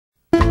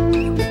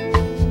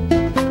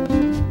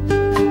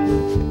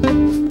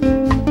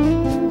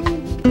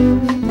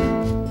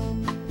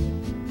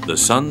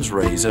sun's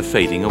rays are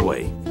fading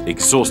away,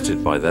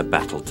 exhausted by their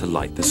battle to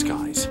light the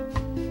skies.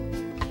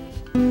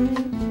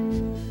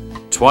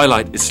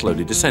 Twilight is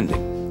slowly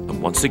descending, and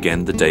once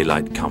again the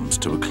daylight comes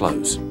to a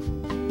close.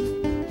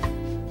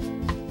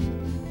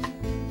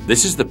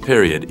 This is the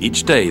period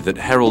each day that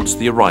heralds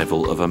the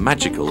arrival of a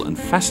magical and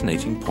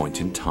fascinating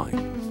point in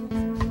time.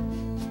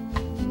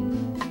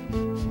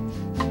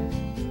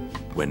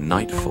 When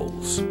night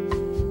falls.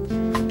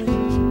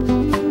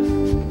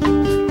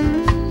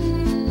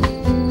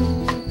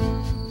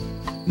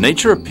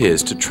 Nature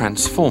appears to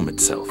transform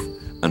itself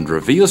and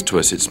reveals to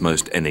us its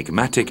most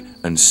enigmatic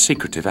and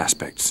secretive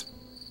aspects.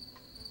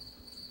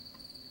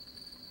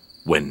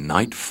 When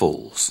night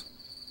falls.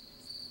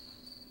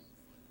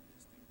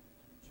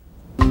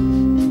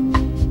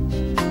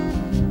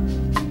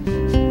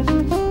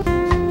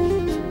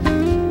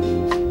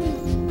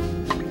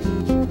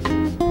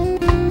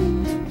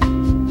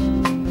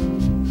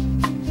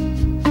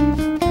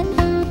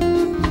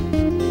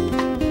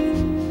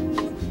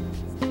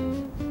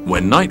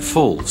 When night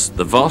falls,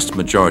 the vast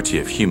majority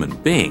of human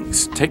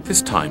beings take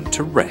this time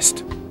to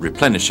rest,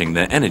 replenishing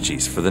their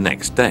energies for the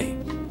next day.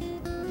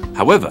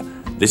 However,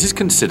 this is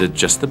considered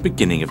just the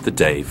beginning of the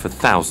day for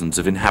thousands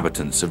of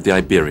inhabitants of the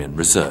Iberian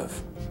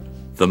Reserve,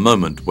 the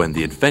moment when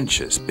the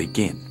adventures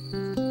begin.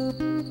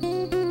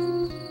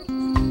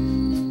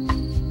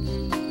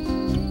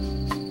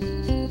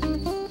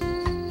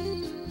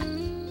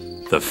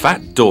 The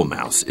fat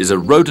dormouse is a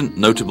rodent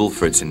notable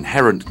for its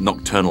inherent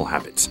nocturnal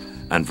habits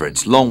and for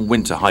its long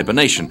winter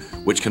hibernation,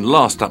 which can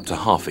last up to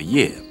half a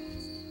year.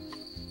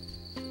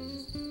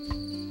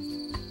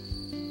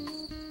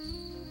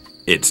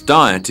 Its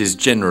diet is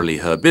generally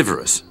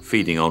herbivorous,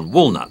 feeding on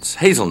walnuts,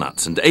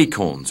 hazelnuts and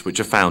acorns which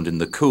are found in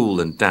the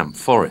cool and damp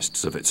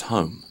forests of its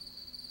home.